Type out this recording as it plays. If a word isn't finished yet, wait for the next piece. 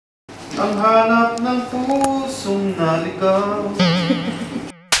Ang hanap ng pusong naligaw.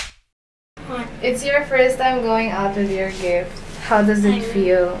 It's your first time going out with your gift. How does it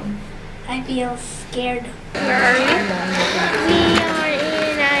feel? I feel scared. Where are we? We are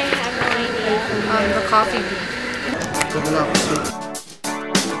in, I have no idea. The coffee bean.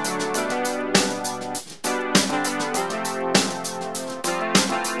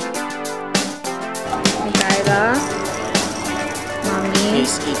 Mikaela. Mommy.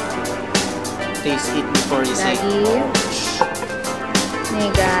 Taste it. Taste it before you say. Daddy.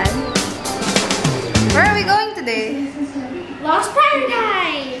 Megan. Where are we going today? Lost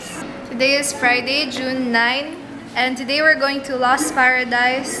Paradise! Today is Friday, June 9, and today we're going to Lost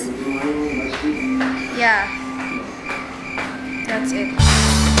Paradise. Yeah. That's it.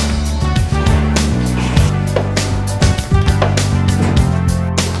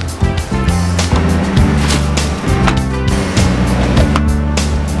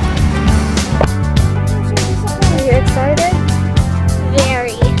 Are you excited?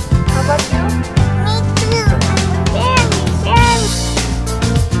 Very. How about you? Me too. Very.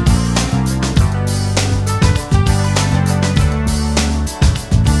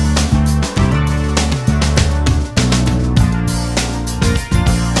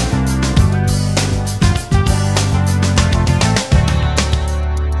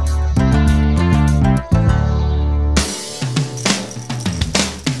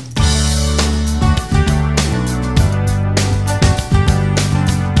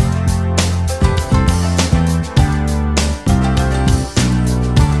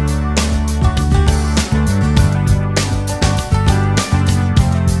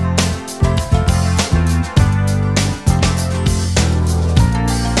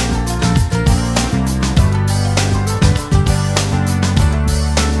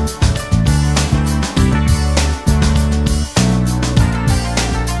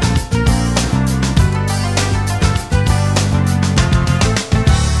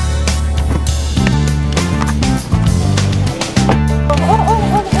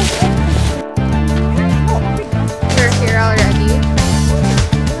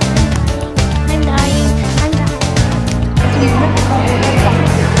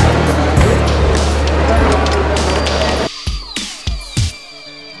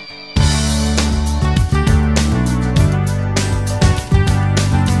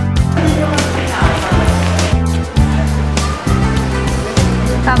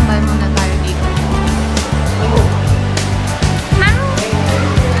 Tambay muna tayo dito.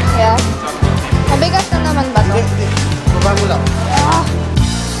 Yeah? Mabigat na naman ba to? Baba mo lang.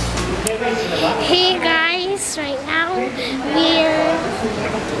 Hey guys, right now we're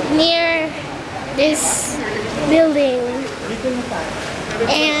near this building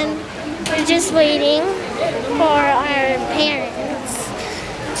and we're just waiting for our parents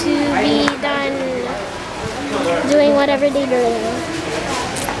to be done doing whatever they're doing.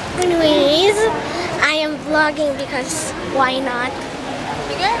 Anyways, I am vlogging because why not?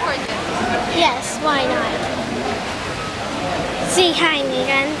 Yes, why not? Say hi,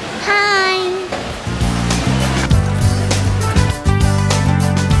 Megan. Hi!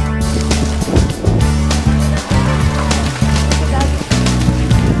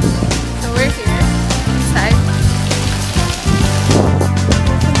 So we're here, inside.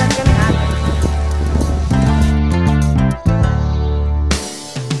 Sundan kami natin.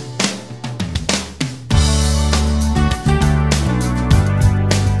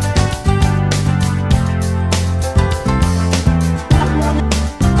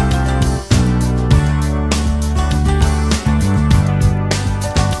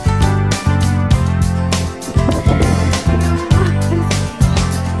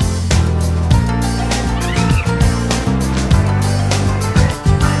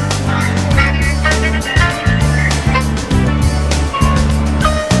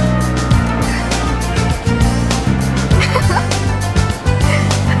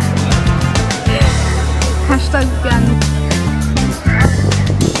 Hashtag piano.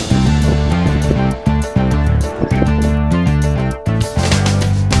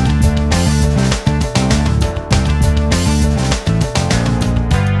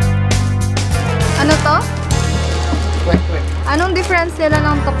 Ano to? Wait. Anong difference nila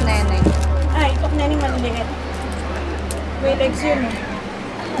ng top nene? Ay, tok na yung maliit. Wait, legs yun.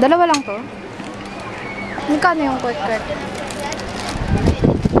 Dalawa lang to? Magkano yung quick-quick?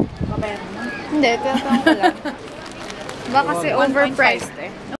 Babayaran mo. Hindi, tinatanong ko lang. Baka kasi 1.5. overpriced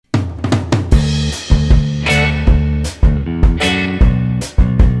eh.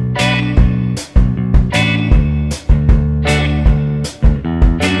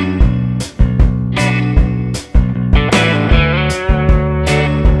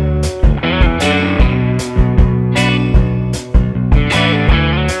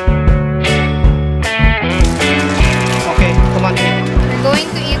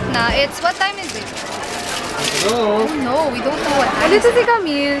 Dito si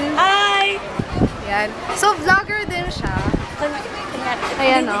Camille. Hi! Yan. So, vlogger din siya.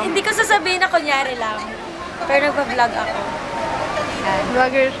 Ayan, no? Hindi ko sasabihin na kunyari lang. Pero nagpa-vlog ako. Yan.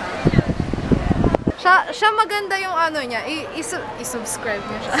 Vlogger siya. Siya maganda yung ano niya. I-subscribe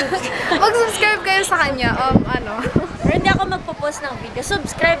niyo siya. Mag-subscribe kayo sa kanya. Pero hindi ako magpo-post ng video.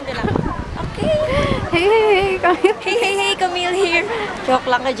 Subscribe nila. Okay. Hey, Camille. Hey, Camille here.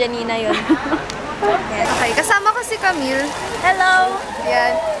 Joke lang ka, Janina yun. Yes. Okay, kasama ko si Camille. Hello!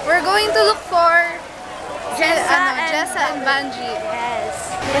 Yan. We're going to look for Jessa and Vangie.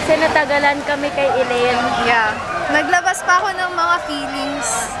 Yes. Kasi natagalan kami kay Elaine. Yeah. Naglabas pa ako ng mga feelings.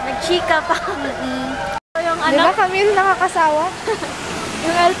 Nagchika pa. Yung Di ba, Camille, nakakasawa?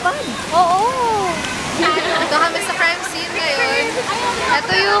 Yung Alpan. Oo. Ito kami sa crime scene ngayon.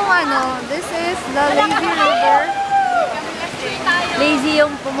 Ito yung this is the Lazy River. Lazy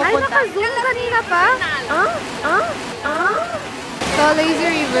yung Ay, pumupunta. naka-zoom kanina pa. So, Lazy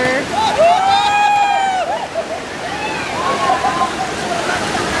River.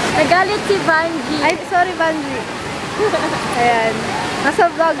 Nagalit si Vangie. Ay, sorry, Vangie. Ayan. Nasa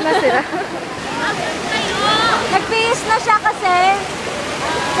vlog na sila. Nag-face na siya kasi.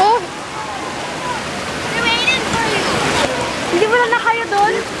 Oh! Hindi mo na kayo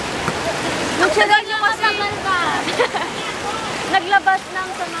doon? Nagsagal niyo kasi. Naglabas ng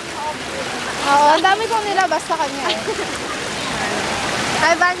samang hoob. Oo, ang dami kong nilabas sa kanya.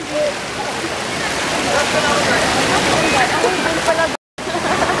 Hi, Vangie.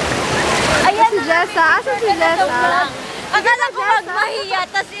 Ayan Si Jessa. Asa si Jessa? Akala ko magmahiya,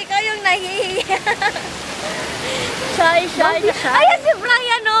 tas ikaw yung nahihiya. Shy. Ayan si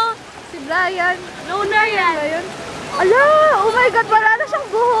Bryan, no? Si Bryan. Loner yan. Ayun. Ala! Oh my God! Wala na siyang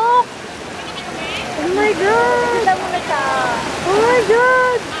buhok! Oh my God! Kita mo na siya. Oh my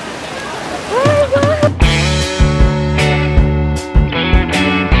God! Oh my God!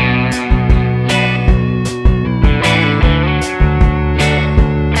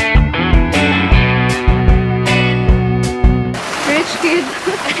 Rich kid.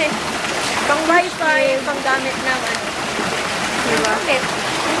 Pang wifi, pang gamit ng Diba? Gamit.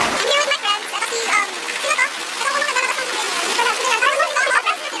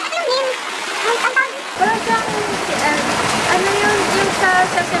 Wala siyang, ano yun, yung sa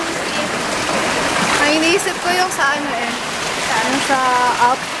Sesame Street. Ang iniisip ko yung sa yung sa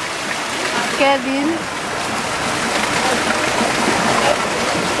Up. Kevin.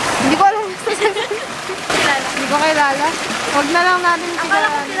 Hindi ko alam. Hindi ko kilala. Huwag na lang natin Akala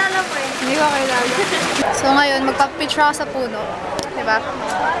ko kilala mo eh. Hindi ko kilala. So ngayon, magpa-picture ako sa puno. Diba?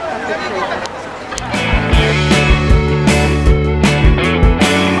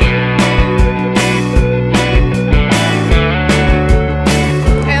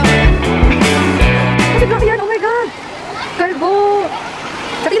 Kasi grabe yan! Oh my God! Kalbo!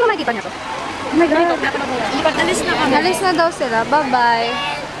 Sa tingin mo makikita niya to? Oh my God! Alis na kami. Alis na daw sila. Bye-bye!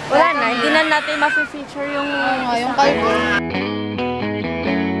 Wala na, hindi na natin ma-feature yung Yung kalbo.